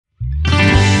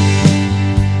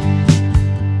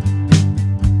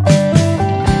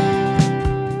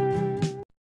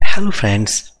Hello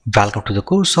friends, welcome to the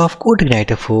course of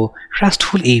CodeIgniter for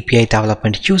RESTful API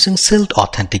development using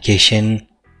self-authentication.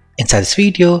 Inside this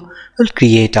video, we'll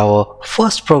create our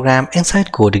first program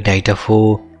inside CodeIgniter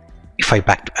 4. If I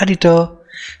back to editor,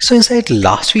 so inside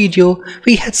last video,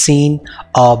 we had seen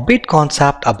a bit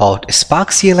concept about Spark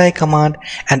CLI command,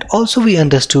 and also we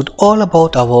understood all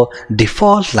about our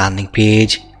default landing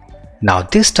page. Now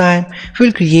this time,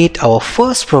 we'll create our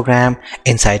first program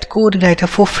inside CodeIgniter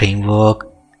 4 framework.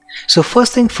 So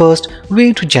first thing first, we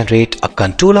need to generate a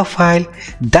controller file,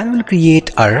 then we'll create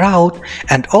a route,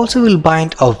 and also we'll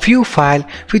bind a view file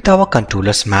with our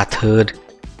controllers method.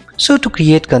 So to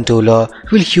create controller,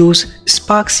 we'll use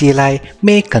Spark CLI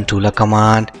make controller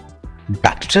command.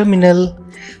 Back to terminal.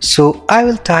 So I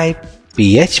will type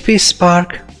php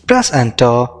spark, press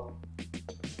enter.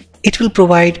 It will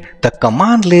provide the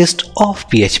command list of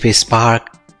PHP Spark.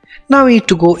 Now we need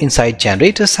to go inside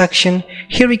generator section.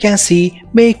 Here we can see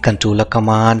make controller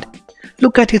command.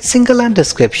 Look at its single line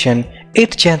description.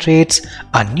 It generates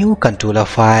a new controller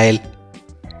file.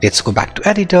 Let's go back to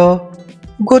editor.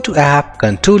 Go to app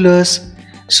controllers.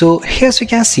 So here we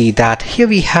can see that here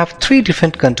we have three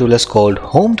different controllers called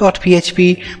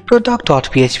home.php,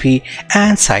 product.php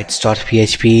and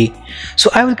sites.php. So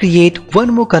I will create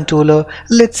one more controller,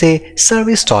 let's say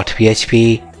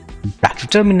service.php. Back to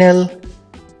terminal.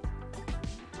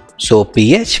 So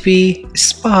php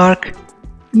spark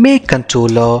make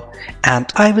controller,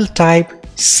 and I will type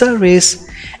service,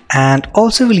 and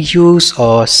also will use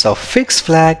a suffix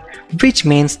flag, which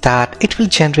means that it will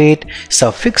generate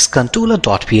suffix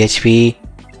controller.php.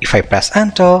 If I press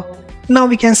enter, now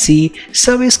we can see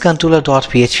service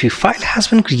controller.php file has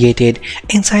been created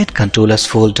inside controllers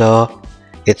folder.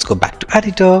 Let's go back to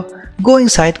editor, go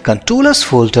inside controllers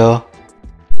folder,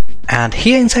 and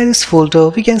here inside this folder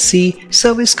we can see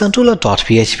service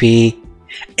controller.php.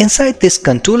 Inside this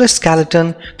controller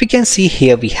skeleton, we can see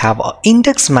here we have our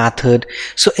index method.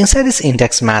 So inside this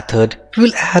index method, we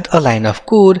will add a line of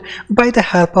code. By the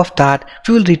help of that,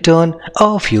 we will return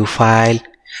a view file.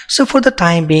 So for the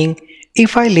time being,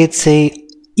 if I let's say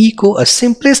echo a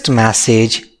simplest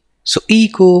message, so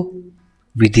echo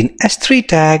within S3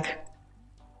 tag,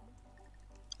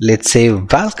 let's say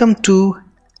welcome to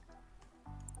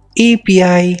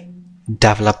API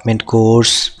development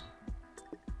course.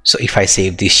 So if I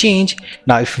save this change,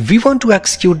 now if we want to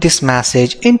execute this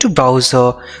message into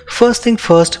browser, first thing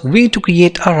first, we need to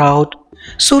create a route.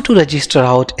 So to register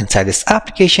route inside this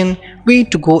application, we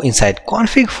need to go inside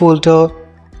config folder,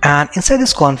 and inside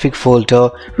this config folder,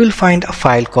 we'll find a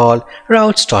file called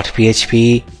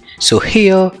routes.php. So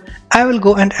here, I will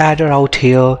go and add a route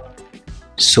here.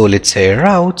 So let's say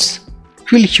routes,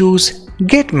 we'll use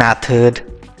get method,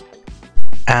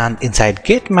 and inside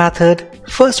get method,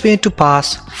 first we need to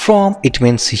pass from, it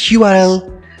means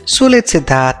URL. So let's say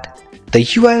that the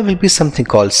URL will be something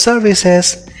called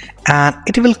services, and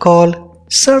it will call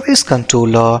service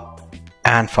controller,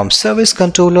 and from service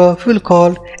controller we will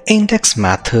call index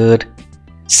method.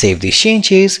 Save these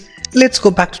changes. Let's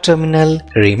go back to terminal.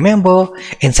 Remember,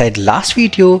 inside last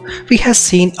video we have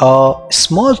seen a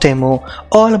small demo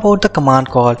all about the command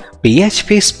called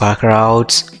php spark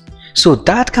routes. So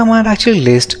that command actually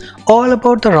lists all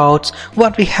about the routes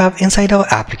what we have inside our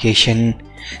application.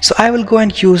 So I will go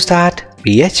and use that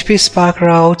php spark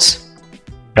routes.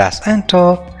 Press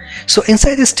enter. So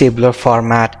inside this tabular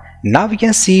format, now we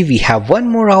can see we have one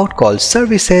more route called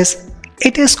services.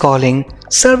 It is calling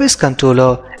service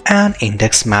controller and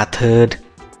index method.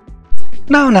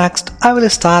 Now next, I will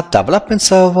start development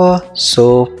server.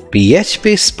 So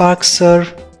php spark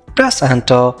serve. Press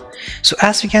enter. So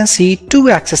as we can see, to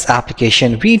access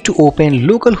application, we need to open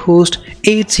localhost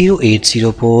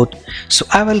 8080 port. So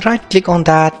I will right click on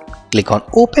that, click on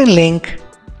open link,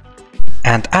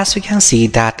 and as we can see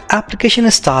that application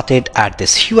is started at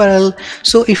this URL.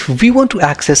 So if we want to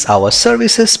access our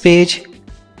services page,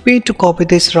 we need to copy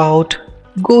this route,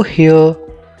 go here,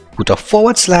 put a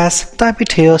 /, type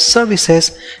it here,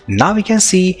 services. Now we can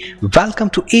see welcome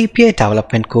to API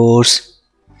development course.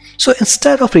 So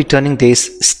instead of returning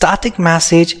this static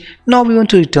message, now we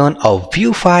want to return a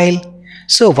view file.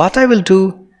 So what I will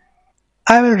do,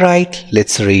 I will write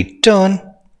let's return.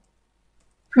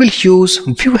 We will use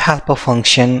view helper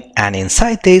function, and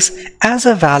inside this as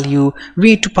a value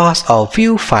we need to pass our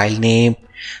view file name.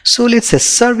 So let's say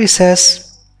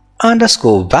services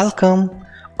underscore welcome,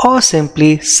 or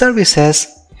simply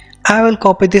services. I will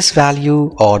copy this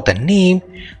value or the name,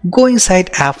 go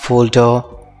inside app folder,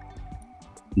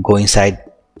 go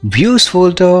inside views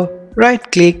folder,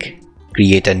 right click,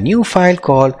 create a new file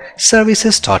called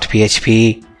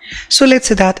services.php. So let's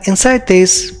say that inside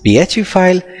this PHP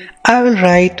file, I will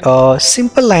write a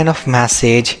simple line of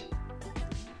message.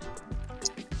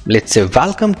 Let's say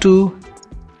welcome to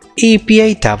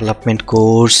API development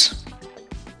course.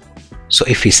 So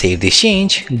if we save this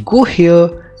change, go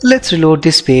here, let's reload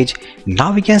this page.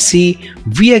 Now we can see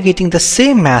we are getting the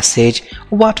same message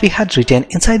what we had written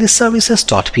inside the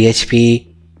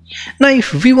services.php. Now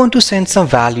if we want to send some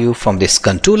value from this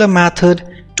controller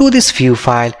method to this view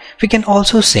file, we can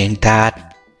also send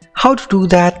that. How to do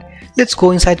that? Let's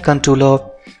go inside controller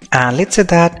and let's say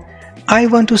that I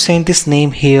want to send this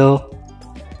name here.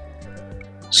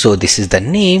 So this is the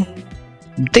name.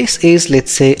 This is,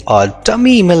 let's say, a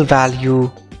dummy email value,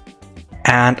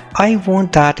 and I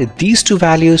want that these two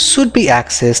values should be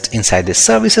accessed inside the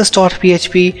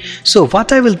services.php. So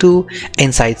what I will do,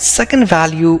 inside second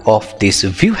value of this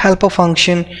view helper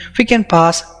function, we can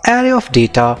pass array of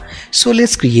data. So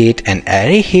let's create an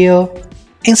array here.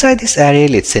 Inside this array,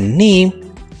 let's say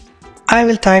name. I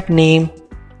will type name.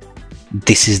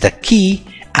 This is the key,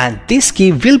 and this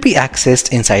key will be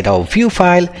accessed inside our view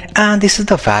file, and this is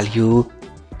the value.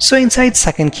 So inside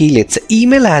second key, let's say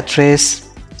email address,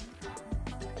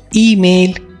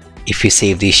 email. If we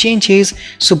save these changes,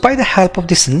 so by the help of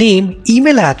this name,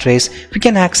 email address, we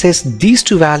can access these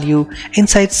two values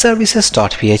inside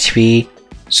services.php.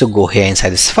 So go here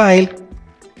inside this file.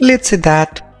 Let's say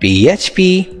that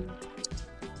php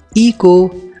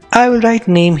echo. I will write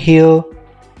name here.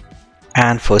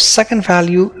 And for second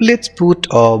value, let's put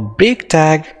a break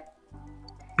tag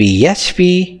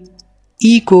php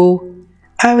echo.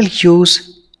 I will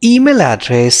use email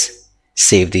address.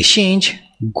 Save this change,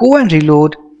 go and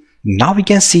reload. Now we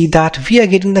can see that we are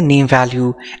getting the name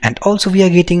value and also we are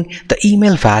getting the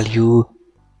email value.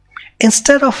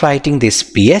 Instead of writing this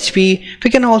PHP,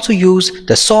 we can also use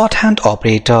the shorthand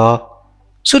operator.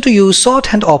 So to use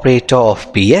shorthand operator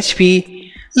of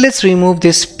PHP, let's remove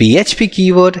this PHP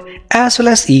keyword as well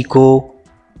as echo.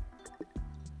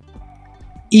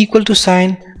 Equal to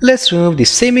sign, let's remove the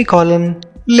semicolon.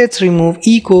 Let's remove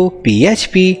echo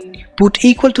PHP, put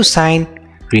equal to sign,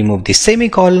 remove the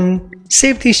semicolon,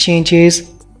 save these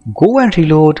changes, go and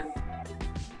reload.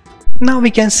 Now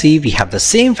we can see we have the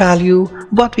same value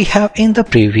what we have in the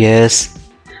previous.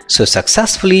 So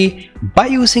successfully, by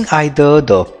using either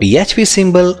the PHP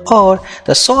symbol or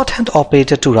the shorthand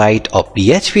operator to write a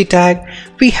PHP tag,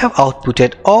 we have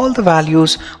outputted all the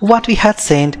values what we had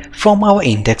sent from our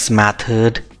index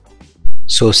method.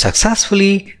 So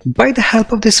successfully, by the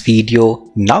help of this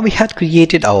video, now we had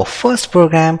created our first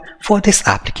program for this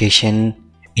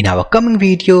application. In our coming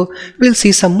video, we'll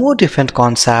see some more different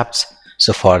concepts.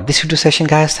 So for this video session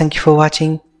guys, thank you for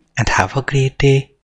watching and have a great day.